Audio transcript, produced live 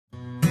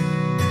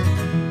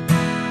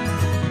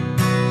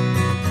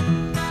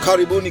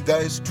Karibuni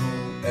guys to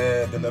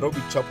the Nairobi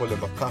Chapel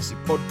Embakasi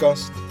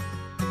podcast.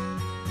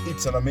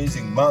 It's an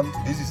amazing month.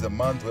 This is the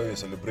month where we're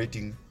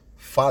celebrating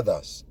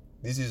fathers.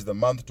 This is the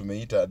month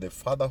tumeita the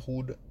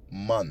fatherhood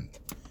month.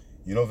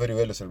 You know very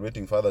well we're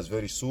celebrating fathers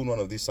very soon. One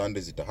of these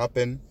Sundays it'll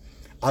happen.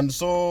 And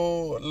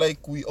so,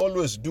 like we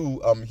always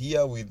do, I'm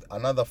here with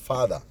another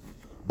father.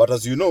 But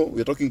as you know,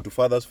 we're talking to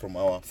fathers from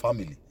our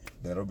family,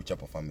 the Nairobi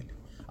Chapel family.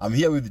 I'm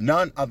here with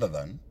none other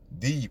than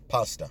the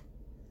pastor,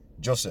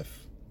 Joseph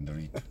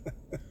Nderitu.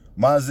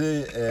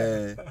 Maze,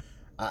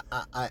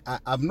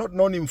 I've not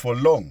known him for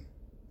long,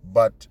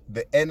 but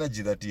the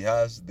energy that he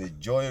has, the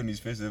joy on his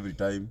face every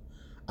time,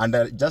 and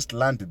I just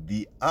learned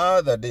the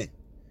other day,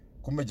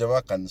 kumbe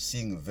jamaa can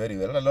sing very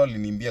well. Leo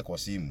aliniambia kwa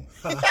simu.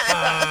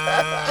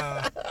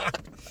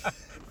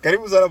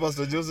 Karibu sana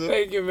Pastor Joseph.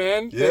 Thank you,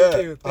 man. Yeah.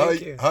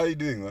 Thank you. How are you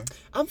doing, man?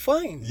 I'm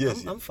fine.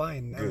 Yes, I'm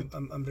fine. Good.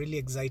 I'm really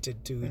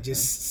excited to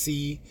just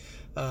see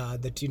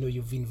that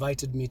you've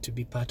invited me to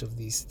be part of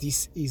this.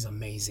 This is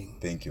amazing.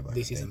 Thank you, man.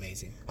 This is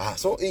amazing.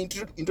 So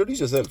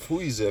introduce yourself. Who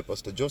is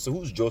Pastor Joseph?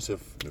 Who's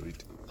Joseph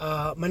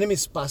Nderitu? My name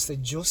is Pastor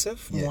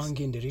Joseph Yes.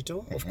 Mwangi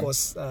Nderitu. Of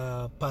course,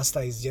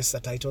 pastor is just a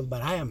title,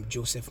 but I am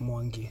Joseph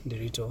Mwangi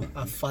Nderitu,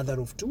 a father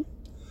of two.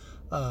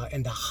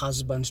 And a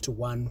husband to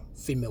one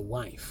female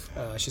wife.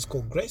 She's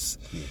called Grace.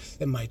 Yes.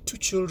 And my two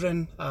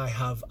children, I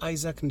have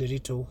Isaac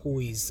Nderitu, who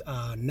is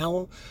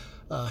now,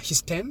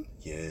 he's 10.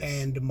 Yes.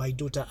 And my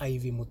daughter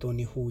Ivy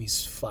Mutoni, who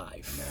is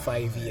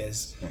 5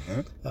 years.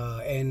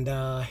 And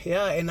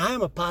and I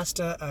am a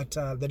pastor at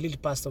the Little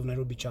Pastor of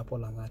Nairobi Chapel,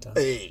 Langata.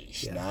 Hey,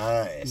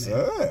 nice.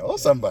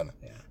 Awesome, bana.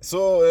 Yeah.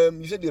 So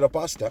you said you're a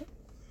pastor.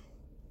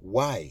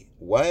 Why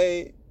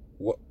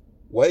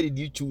did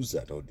you choose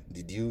that? Or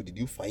did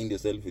you find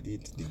yourself with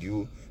it?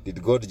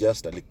 Did God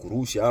just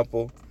kurusha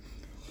hapo?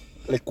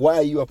 Like, why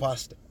are you a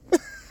pastor?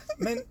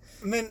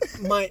 Man,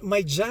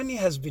 my journey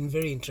has been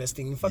very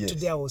interesting. In fact, Yes.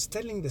 today I was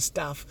telling the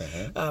staff,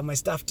 my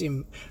staff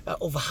team,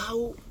 of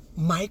how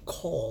my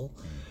call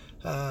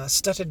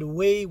started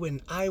way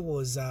when I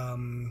was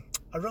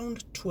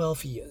around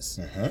 12 years.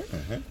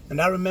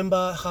 And I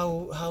remember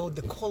how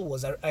the call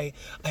was. I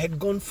had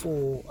gone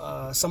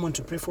for someone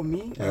to pray for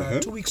me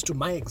 2 weeks to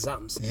my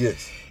exams.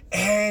 Yes.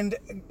 And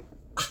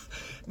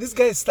this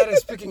guy started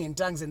speaking in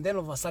tongues, and then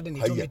all of a sudden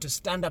he told Hiya. me to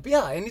stand up.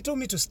 Yeah, and he told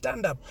me to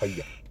stand up.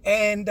 Hiya.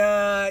 And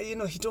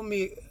he told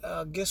me,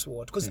 guess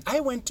what? Because I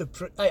went to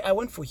I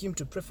went for him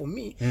to pray for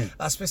me,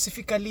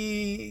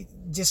 specifically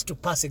just to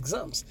pass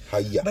exams.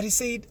 Hiya. But he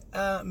said,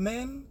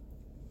 man,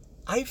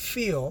 I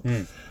feel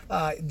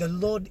the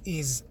Lord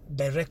is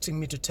directing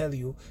me to tell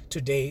you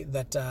today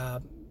that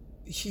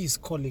He is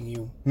calling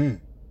you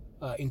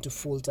into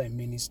full-time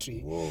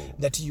ministry. Whoa.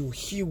 That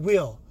He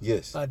will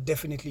Yes.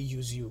 definitely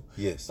use you.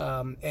 Yes.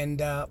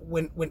 And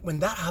when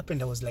that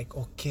happened, I was like,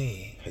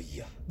 okay,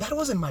 Hiya. that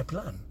wasn't my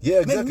plan.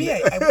 Yeah, Man,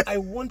 exactly. I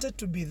wanted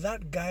to be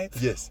that guy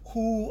Yes.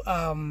 who,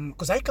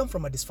 because I come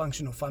from a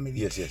dysfunctional family.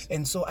 Yes.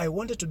 And so I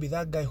wanted to be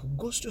that guy who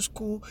goes to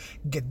school,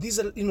 gets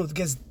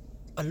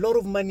a lot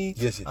of money,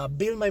 Yes.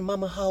 build my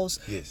mama house.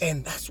 Yes.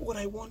 And that's what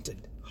I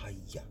wanted.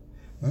 Hiya.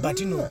 But,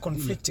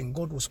 conflicting.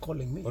 God was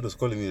calling me. God was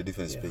calling me a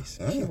different space.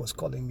 Huh? He was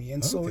calling me.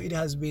 And so Okay. it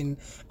has been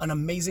an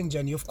amazing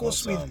journey. Of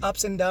course, Awesome. with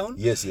ups and downs.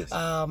 Yes.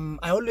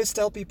 I always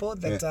tell people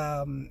that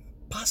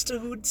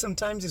pastorhood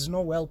sometimes is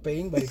not well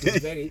paying, but it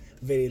is very,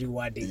 very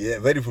rewarding. Yeah,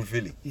 very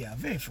fulfilling. Yeah,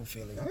 very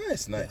fulfilling.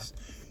 Nice.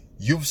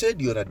 You've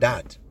said you're a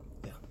dad.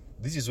 Yeah.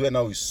 This is where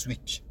now we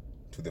switch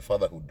to the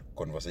fatherhood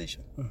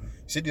conversation. You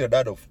said you're a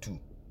dad of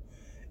two.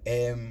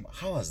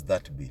 How has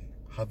that been?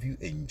 Have you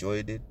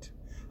enjoyed it?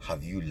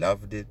 Have you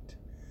loved it?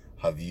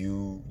 Have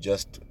you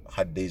just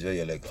had days where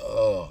you're like,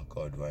 oh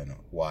God, why not?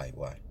 Why?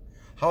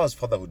 How has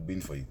fatherhood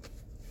been for you?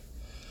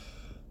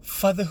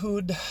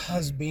 Fatherhood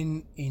has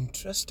been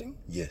interesting.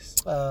 Yes.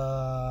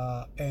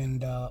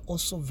 And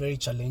also very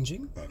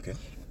challenging. Okay.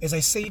 As I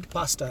said,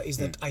 Pastor, is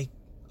that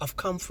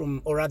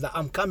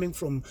I'm coming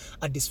from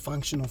a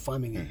dysfunctional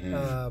family.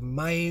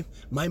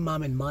 My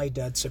mom and my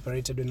dad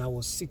separated when I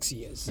was 6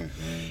 years.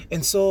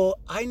 And so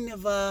I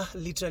never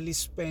literally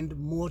spent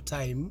more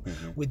time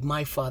with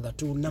my father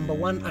to, number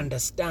one,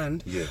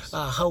 understand Yes.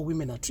 how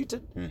women are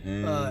treated,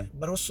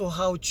 but also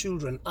how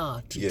children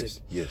are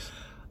treated. Yes.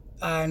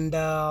 And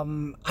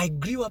I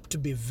grew up to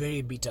be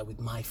very bitter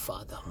with my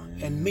father,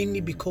 and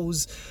mainly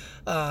because,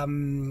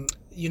 I'm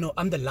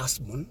the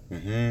last one,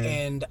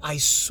 and I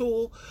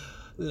saw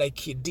like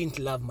he didn't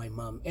love my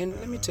mom. And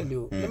let me tell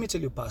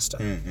you, Pastor,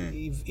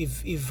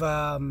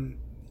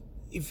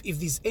 if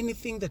there's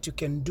anything that you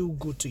can do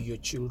good to your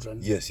children,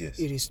 Yes. it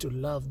is to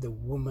love the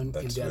woman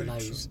That's in their very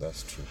lives. true.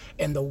 That's true.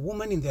 And the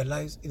woman in their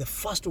lives, the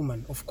first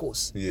woman, of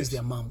course, Yes, is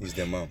their mom. is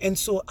their mom. And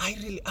so I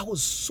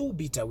was so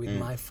bitter with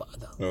my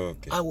father.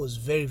 Okay. I was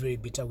very, very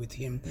bitter with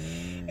him.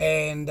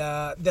 And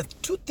the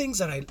two things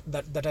that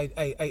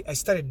I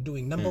started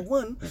doing. Number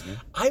one,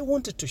 I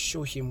wanted to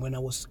show him when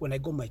I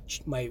got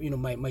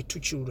my two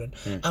children.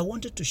 I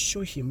wanted to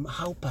show him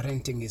how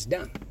parenting is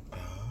done. I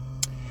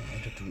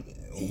wanted to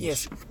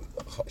Yes.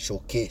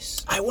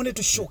 showcase. I wanted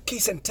to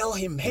showcase and tell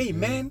him, hey,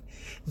 man,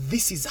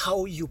 this is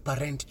how you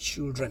parent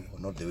children.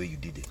 Not the way you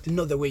did it.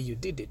 Not the way you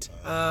did it.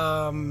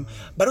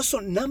 But also,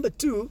 number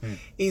two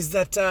is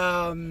that,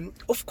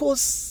 of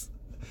course,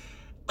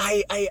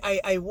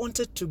 I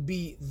wanted to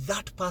be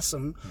that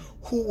person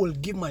who will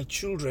give my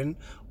children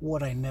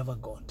what I never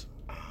got.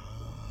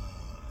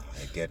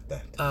 I get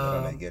that.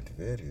 I get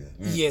very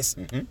well. Yes.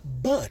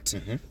 But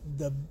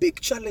the big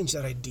challenge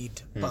that I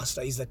did,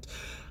 Pastor, is that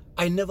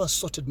I never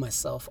sorted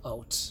myself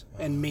out.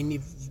 And many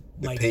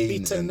my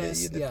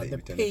bitterness,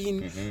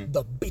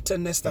 the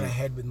bitterness that I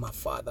had with my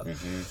father.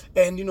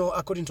 And, you know,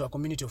 according to our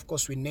community, of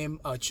course, we name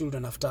our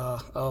children after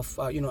our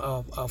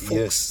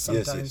folks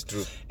sometimes. Yes, it's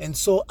true. And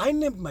so I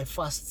named my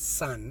first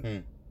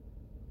son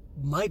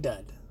my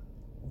dad.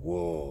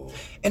 Whoa.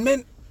 And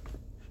man,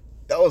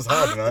 that was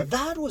hard, man.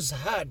 That was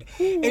hard.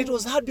 And it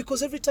was hard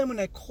because every time when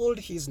I called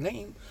his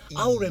name,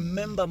 I'll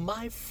remember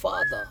my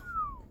father.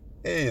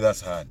 Hey,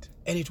 that's hard.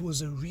 And it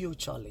was a real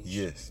challenge.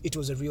 Yes. It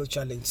was a real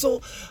challenge.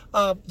 So,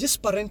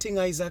 just parenting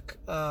Isaac,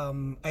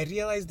 I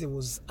realized there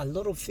was a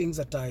lot of things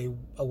that I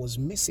was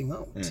missing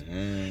out.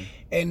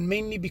 And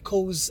mainly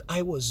because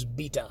I was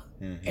bitter.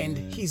 And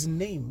his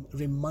name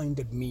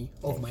reminded me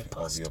of my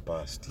past. Of your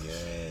past,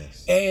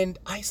 yes. And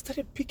I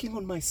started picking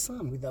on my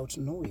son without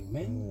knowing,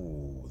 man.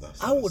 Ooh,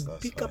 I would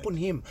pick up on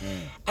him.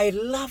 I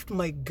loved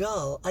my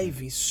girl,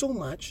 Ivy, so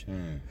much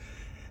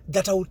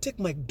that I would take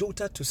my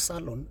daughter to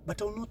salon,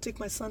 but I will not take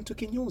my son to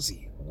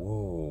kinyozi.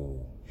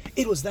 Whoa.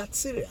 It was that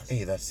serious.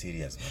 Hey, that's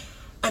serious,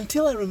 man.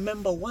 Until I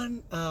remember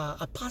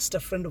a pastor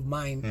friend of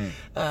mine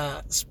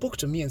spoke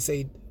to me and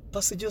said,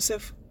 Pastor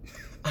Joseph,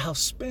 I have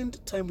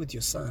spent time with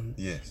your son,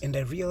 and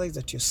I realized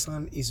that your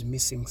son is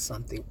missing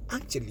something.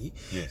 Actually,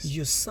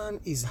 your son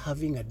is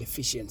having a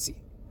deficiency.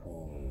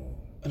 Oh.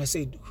 And I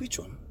said, which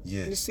one?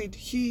 Yes. And he said,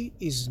 he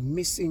is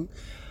missing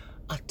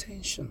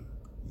attention.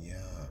 Yeah.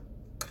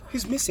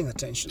 He's missing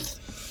attention.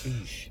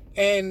 Eesh.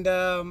 And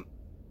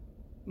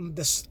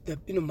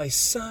my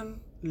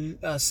son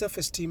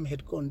self-esteem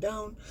had gone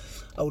down.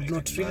 I would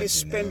not really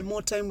spend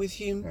more time with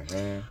him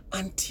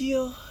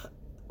until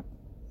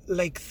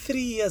like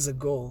 3 years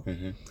ago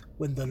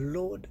when the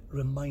Lord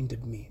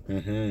reminded me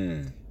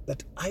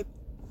that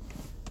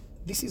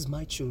this is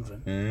my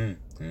children.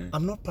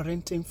 I'm not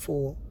parenting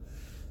for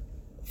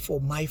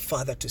my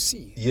father to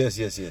see.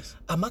 Yes.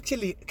 I'm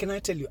actually, can I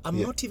tell you,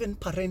 I'm not even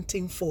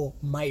parenting for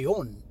my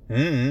own.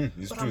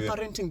 But I'm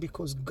parenting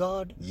because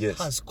God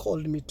has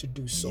called me to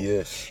do so.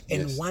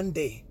 And one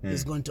day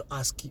He's going to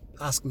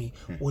ask me,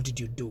 what did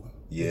you do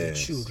with the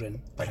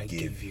children that I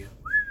gave you?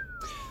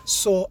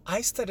 So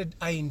I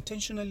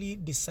intentionally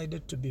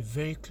decided to be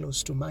very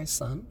close to my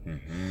son.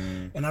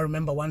 And I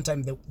remember one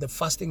time the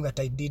first thing that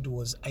I did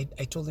was I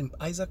told him,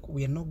 Isaac,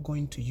 we are not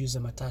going to use a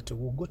matatu.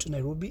 We'll go to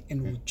Nairobi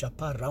and we'll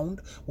japa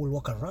around, we'll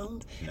walk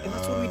around. And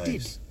that's what we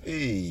did.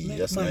 Hey,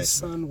 that's my nice,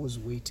 son was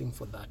waiting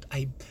for that.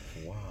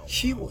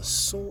 He was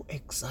so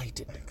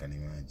excited. I can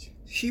imagine.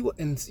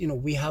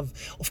 We have,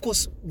 of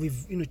course,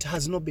 it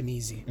has not been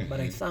easy,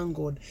 but I thank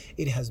God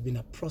it has been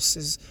a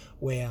process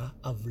where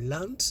I've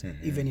learned,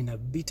 even in a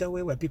bitter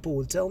way, where people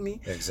will tell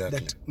me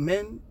that,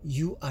 man,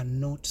 you are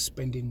not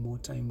spending more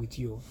time with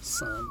your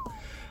son.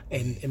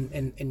 And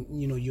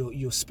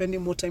you're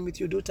spending more time with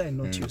your daughter and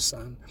not your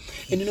son.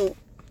 And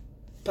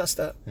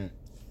Pastor,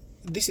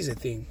 this is a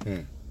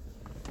thing.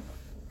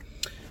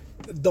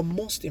 The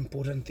most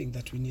important thing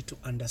that we need to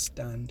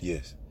understand,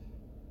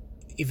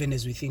 even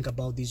as we think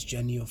about this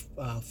journey of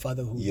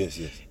fatherhood,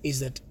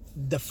 is that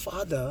the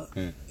father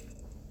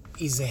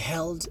is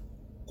held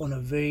on a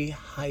very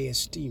high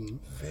esteem,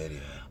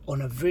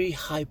 on a very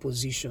high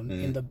position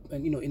in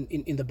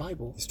the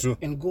Bible. It's true.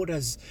 And God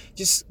has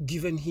just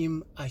given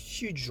him a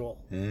huge role,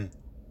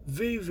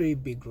 very, very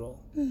big role.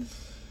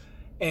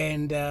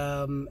 And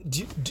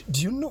do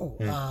you know,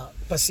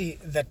 Pasi,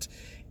 that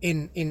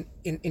in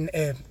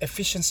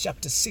Ephesians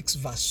chapter 6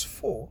 verse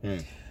 4,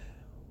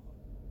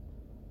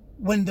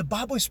 when the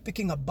Bible is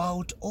speaking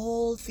about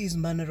all these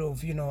manner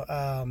of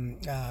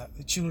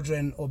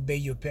children obey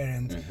your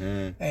parents,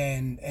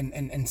 and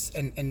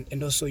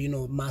also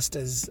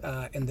masters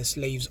and the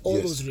slaves, all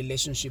those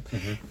relationships,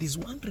 there's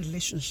one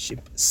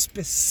relationship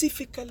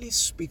specifically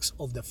speaks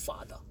of the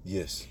father.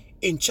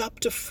 In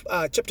chapter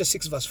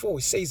 6 verse 4,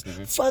 it says,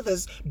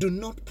 fathers, do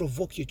not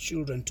provoke your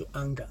children to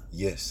anger,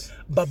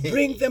 but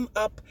bring them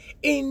up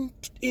in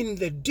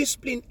the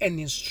discipline and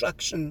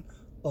instruction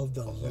of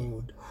the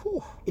Lord.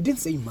 It didn't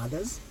say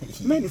mothers.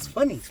 Man, it's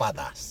funny.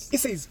 Fathers. It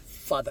says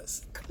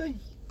fathers. Hey,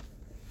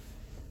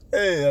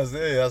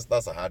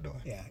 that's a hard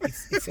one. Yeah,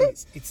 it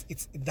says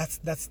that's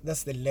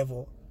the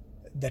level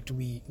that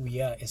we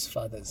are as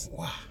fathers.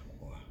 Wow.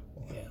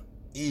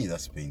 Yeah.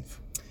 That's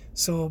painful.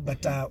 So,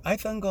 but I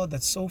thank God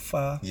that so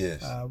far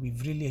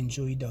we've really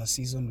enjoyed our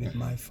season with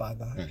my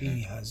father.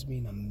 He has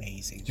been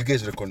amazing. You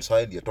guys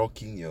reconciled, you're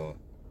talking,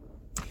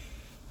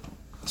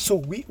 So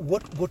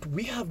what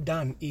we have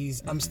done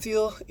is I'm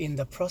still in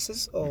the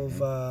process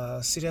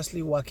of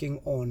seriously working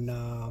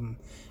on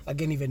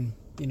again even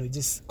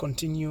just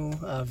continue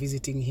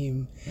visiting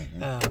him.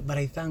 But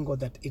I thank God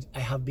that I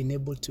have been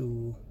able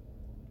to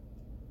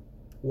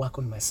work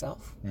on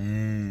myself.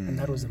 And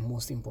that was the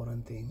most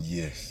important thing.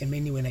 Yes. And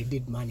mainly when I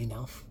did Man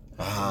Enough.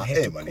 I had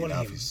Hey, to Man call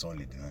Enough him. is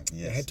solid. Huh? I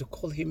Yes. had to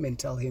call him and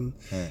tell him,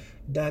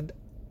 Dad,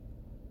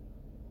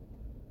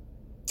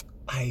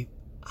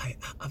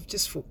 I've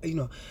just,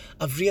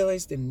 I've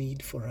realized the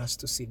need for us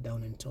to sit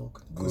down and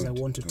talk, because I Good,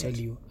 want to good. tell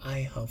you, I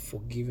have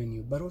forgiven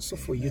you, but also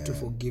for you to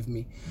forgive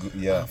me. Good.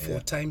 Yeah. For Yeah.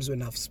 times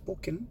when I've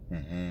spoken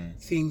Mm-hmm.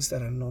 things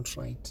that are not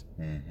right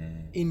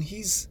Mm-hmm. in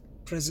his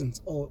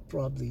presence, or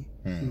probably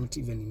not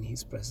even in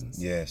his presence.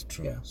 Yeah, it's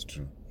true. Yeah. It's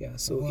true. Yeah,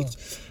 so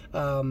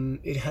Wow.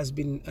 it has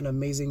been an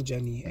amazing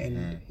journey,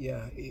 and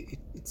yeah,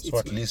 it's So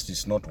at least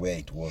it's not where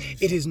it was.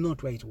 it is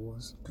not where it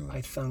was. Good.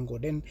 I thank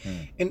God. And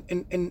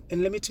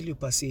let me tell you,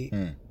 Percy,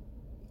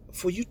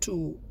 for you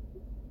to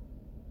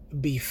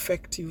be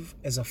effective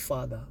as a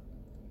father,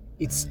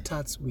 it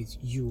starts with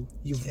you.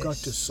 You've got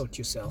to Yes. sort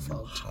yourself You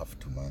out. have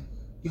to, man.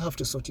 You have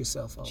to sort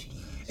yourself out.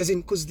 As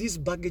in, because these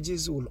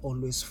baggages will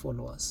always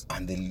follow us.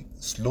 And they'll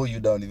slow you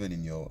down even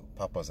in your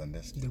purpose and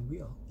destiny. They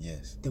will.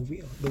 Yes. They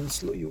will. They will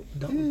slow you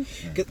down.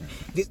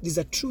 There's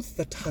a truth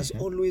that has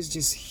always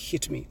just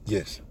hit me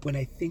Yes. when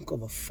I think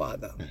of a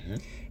father.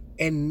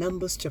 And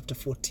Numbers chapter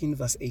 14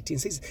 verse 18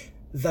 says,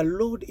 the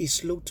Lord is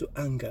slow to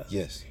anger,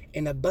 Yes.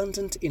 and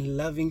abundant in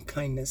loving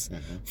kindness,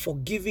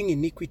 forgiving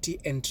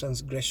iniquity and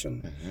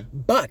transgression.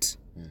 But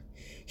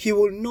he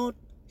will not,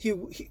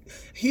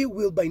 he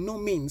will by no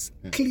means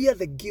clear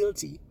the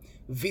guilty,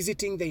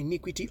 visiting the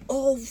iniquity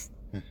of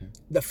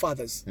the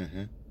fathers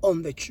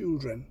on the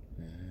children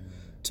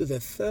to the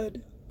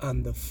third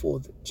and the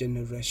fourth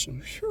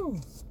generation. Sure.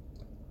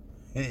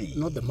 Hey.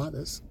 Not the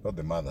mothers. Not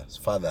the mothers,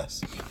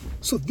 fathers.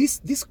 So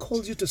this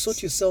calls you to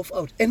sort yourself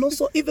out. And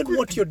also, even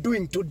what you're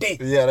doing today,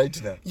 Yeah,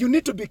 right now. you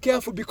need to be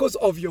careful because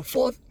of your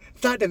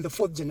third and the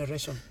fourth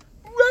generation.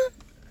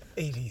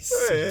 It is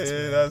serious,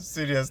 man. That's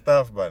serious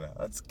stuff, man.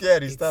 That's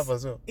scary stuff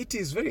as well. It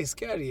is very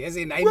scary. As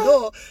in, I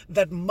know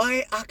that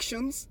my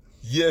actions,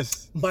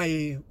 Yes.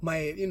 my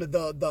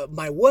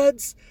my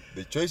words,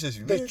 The choices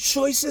you the make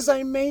choices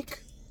I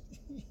make,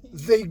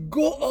 they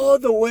go all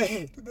the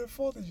way. to the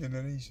fourth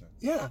generation.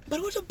 Yeah.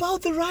 But what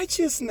about the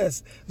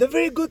righteousness? The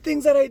very good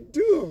things that I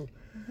do.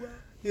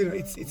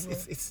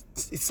 It's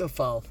so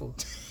powerful.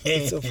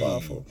 It's so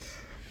powerful.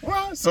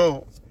 Well,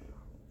 so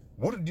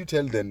what did you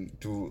tell then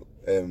to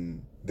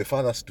the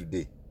fathers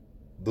today?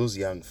 Those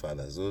young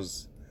fathers,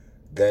 those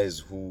guys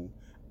who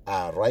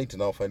are right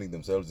now finding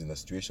themselves in a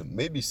situation,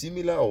 maybe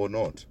similar or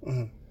not.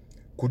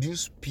 Could you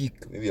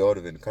speak maybe a word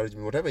of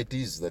encouragement, whatever it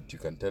is that you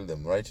can tell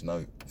them right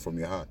now from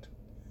your heart?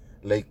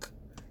 Like,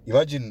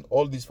 imagine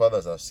all these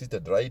fathers are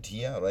seated right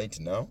here, right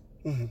now,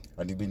 and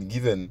you've been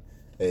given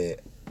a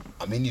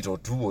minute or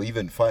two or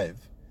even 5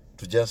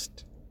 to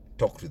just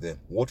talk to them.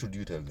 What would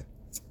you tell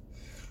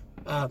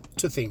them?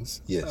 Two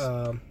things. Yes.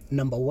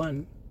 Number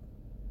one,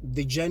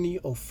 the journey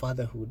of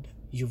fatherhood,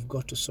 you've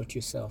got to sort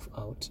yourself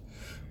out,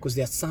 because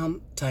there are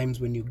some times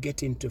when you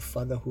get into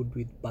fatherhood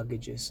with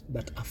baggages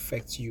that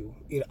affects you.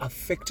 It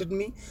affected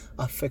me,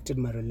 affected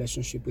my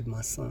relationship with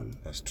my son.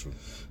 That's true.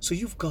 So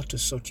you've got to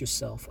sort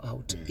yourself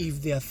out.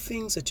 If there are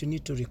things that you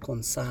need to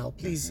reconcile,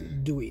 please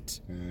do it.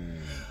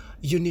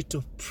 You need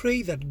to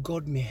pray that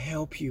God may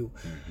help you,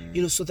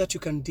 so that you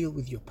can deal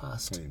with your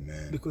past.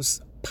 Amen.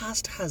 Because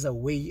past has a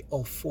way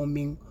of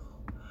forming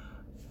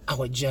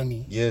our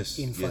journey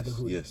in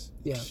fatherhood. Yes.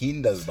 Yeah. It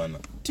hinders, Bana.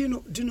 Do you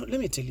know, let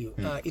me tell you,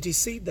 it is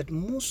said that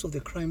most of the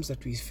crimes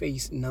that we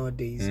face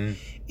nowadays, it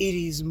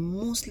is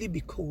mostly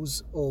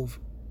because of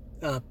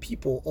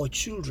people or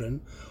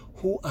children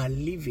who are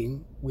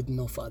living with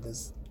no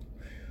fathers.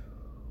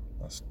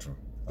 That's true.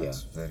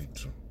 That's very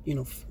true.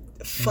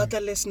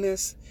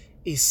 Fatherlessness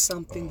is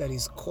something that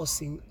is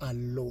causing a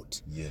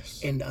lot.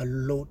 Yes. And a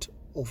lot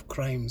of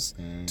crimes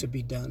to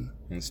be done.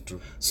 It's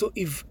true. So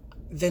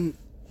then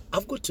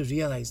I've got to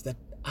realize that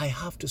I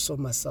have to sort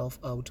myself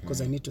out,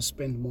 because I need to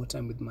spend more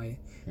time with my,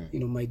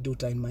 my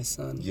daughter and my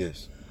son.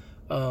 Yes.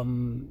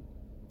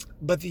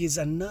 But there is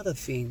another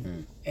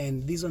thing,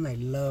 and this one I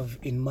love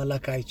in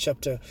Malachi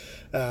chapter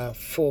 4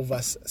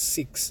 verse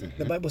 6.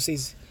 The Bible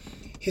says,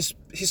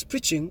 his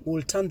preaching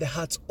will turn the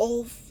hearts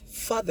of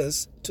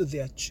fathers to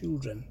their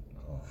children,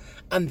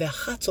 and the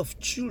hearts of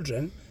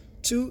children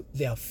to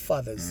their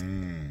fathers.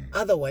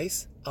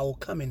 Otherwise, I will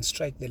come and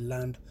strike the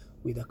land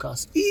with a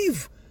curse.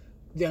 If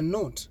they are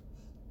not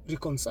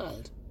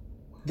reconciled,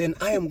 then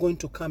I am going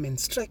to come and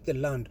strike the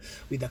land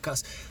with a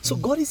curse. So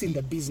God is in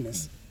the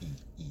business.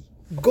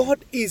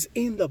 God is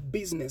in the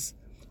business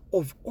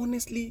of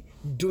honestly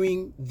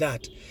doing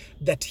that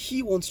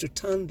he wants to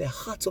turn the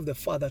hearts of the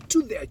father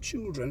to their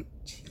children,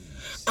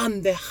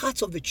 and the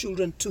hearts of the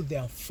children to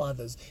their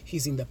fathers.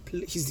 He's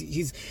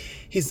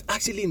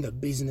actually in the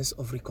business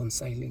of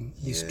reconciling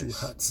these two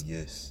hearts.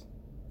 Yes.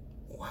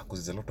 Wow,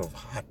 because there's a lot of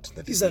heart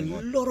that There's is a going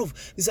on. lot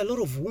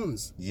of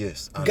wounds.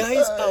 Yes. And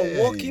Guys are hey,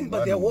 walking,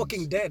 but they're man,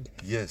 walking dead.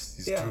 Yes,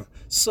 it's Yeah. true.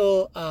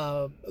 So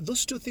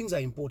those two things are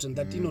important.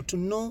 That to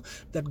know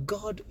that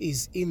God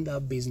is in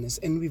that business,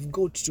 and we've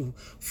got to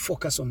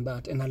focus on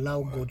that and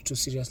allow God to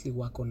seriously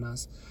work on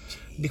us,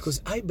 because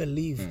I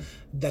believe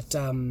that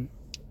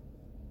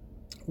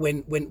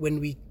when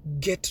we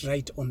get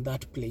right on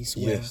that place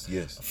where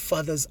Yes.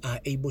 fathers are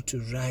able to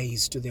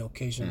rise to the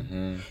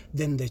occasion,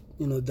 then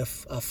the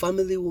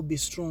family will be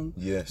strong.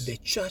 Yes. The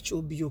church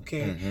will be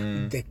okay.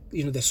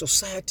 The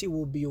society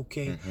will be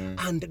okay.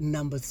 And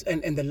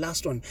and the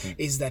last one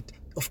is that,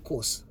 of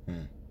course,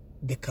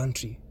 the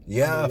country.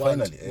 Yeah, and the world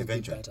finally, will be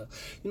eventually. better.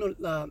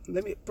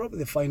 Probably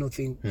the final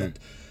thing that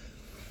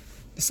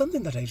there's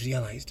something that I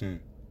realized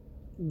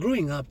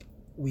growing up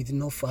with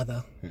no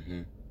father.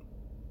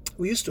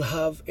 We used to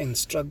have and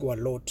struggle a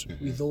lot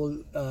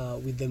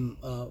with them.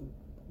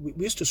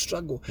 We used to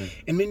struggle,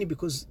 and mainly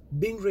because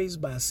being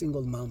raised by a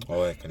single mom,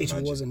 I can it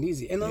imagine. wasn't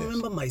easy. And I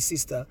remember my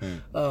sister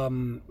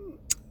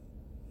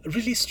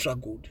really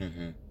struggled,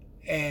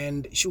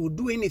 and she would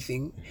do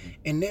anything,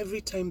 and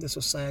every time the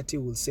society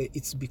will say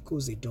it's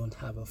because they don't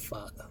have a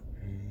father.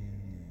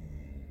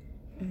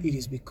 It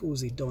is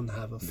because they don't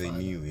have a father. They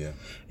knew, yeah.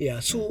 Yeah,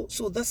 so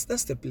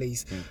that's the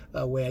place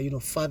where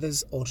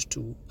fathers ought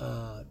to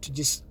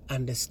just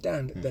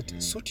understand that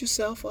sort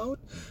yourself out,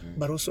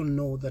 but also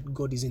know that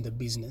God is in the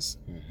business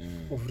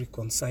of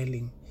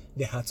reconciling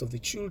the hearts of the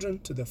children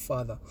to the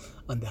father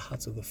and the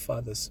hearts of the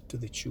fathers to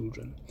the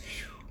children.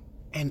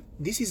 And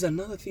this is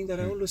another thing that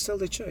I always tell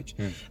the church,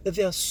 that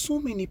there are so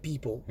many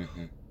people,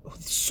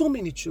 so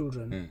many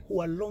children who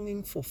are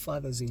longing for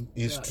fathers in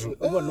It's true.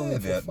 who are longing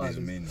for There's fathers.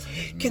 many.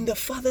 Can the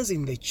fathers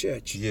in the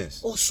church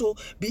also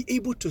be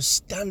able to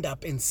stand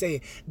up and say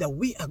that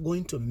we are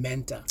going to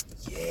mentor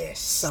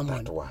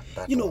someone? That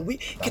one.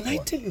 Can I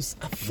tell you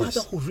a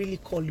father who really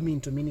called me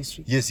into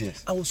ministry?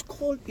 Yes. I was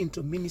called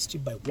into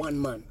ministry by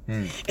one man,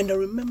 and I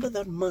remember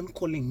that man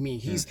calling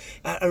me.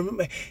 I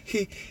remember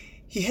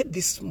he had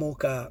this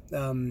smoker,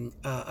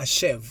 a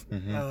Chev.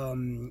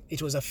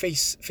 It was a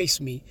face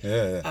me.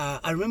 Yeah.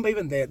 I remember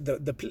even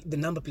the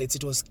number plates.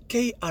 It was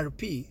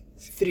KRP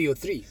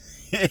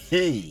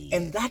 303.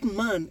 And that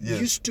man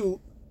used to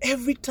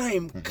every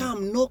time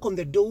come knock on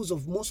the doors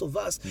of most of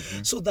us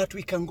so that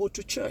we can go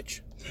to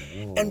church.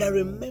 And I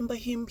remember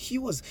him. We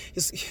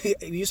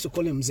used to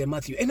call him Mzee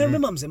Matthew. And I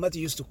remember Mzee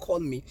Matthew used to call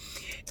me,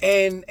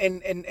 and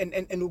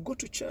we'll go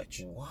to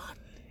church. What?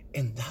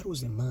 And that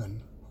was the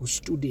man who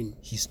stood in.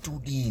 He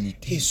stood in.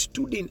 He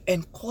stood in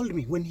and called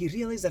me. When he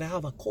realized that I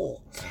have a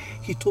call,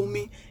 he told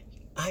me,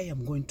 I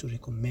am going to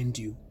recommend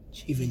you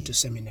even to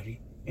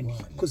seminary. And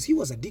because he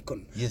was a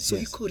deacon. He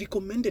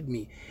recommended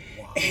me.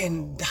 Wow.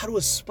 And that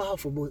was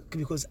powerful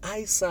because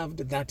I served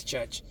that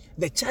church.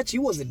 The church, he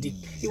was a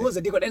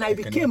deacon. And I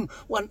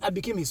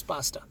became his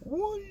pastor.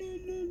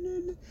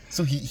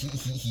 So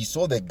he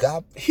saw the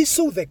gap. He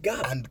saw the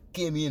gap. And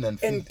came in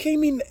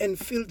and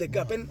filled the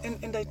gap.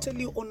 And I tell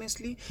you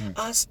honestly,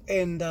 us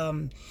and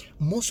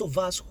most of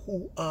us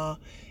who are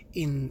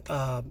in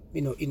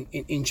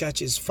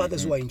churches,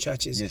 fathers who are in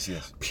churches,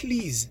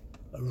 please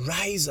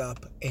rise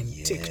up and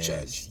take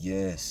charge.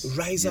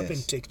 Rise up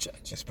and take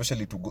charge.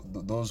 Especially to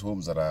those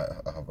homes that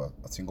have a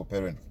single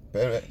parent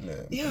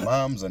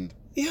moms and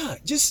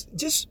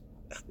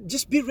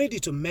just be ready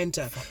to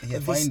mentor.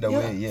 Find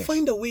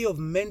a way of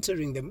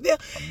mentoring them.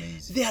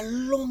 They are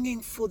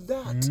longing for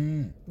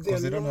that.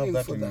 Because they don't have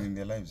that in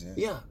their lives.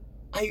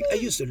 I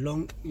used to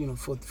long,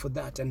 for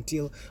that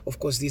until, of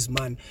course, this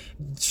man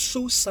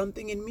saw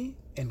something in me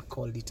and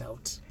called it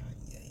out.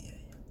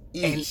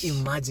 And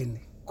imagine,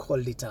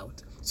 called it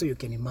out. So you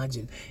can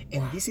imagine.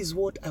 And this is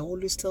what I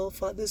always tell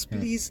fathers,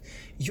 please,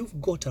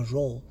 you've got a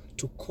role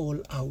to call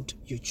out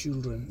your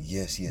children.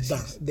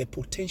 The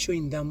potential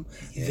in them,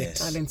 the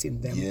talents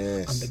in them,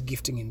 and the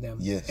gifting in them.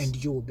 And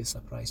you will be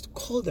surprised.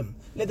 Call them.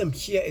 Let them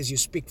hear as you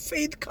speak.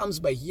 Faith comes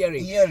by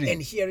hearing.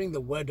 And hearing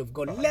the word of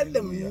God. Let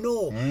them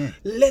know.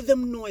 Let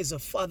them know as a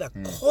father.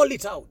 Call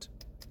it out.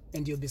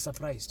 And you'll be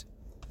surprised.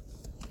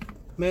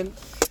 Man.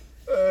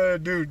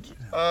 Dude.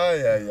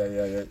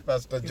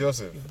 Pastor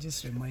Joseph. You've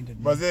just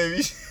reminded me.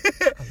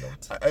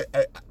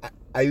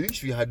 I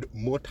wish we had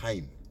more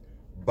time,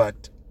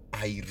 but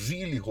I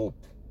really hope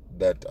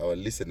that our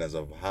listeners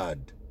have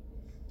heard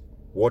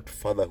what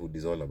fatherhood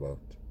is all about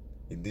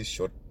in this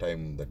short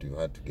time that we've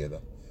had together.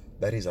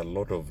 That is a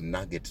lot of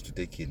nuggets to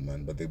take in,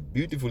 man. But the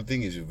beautiful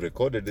thing is we've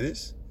recorded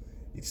this.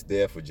 It's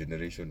there for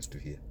generations to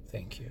hear.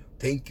 Thank you.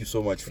 Thank you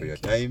so much for your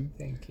time.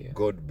 Thank you.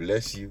 God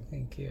bless you.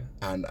 Thank you.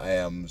 And I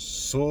am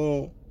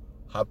so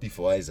happy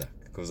for Isaac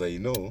because I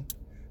know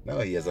now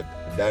he has a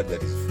dad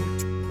that is full.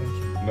 Thank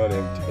you. Not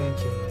empty. Thank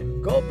you,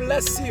 man. God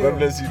bless you. God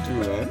bless you too,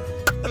 man.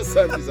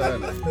 Asante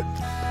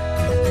sana.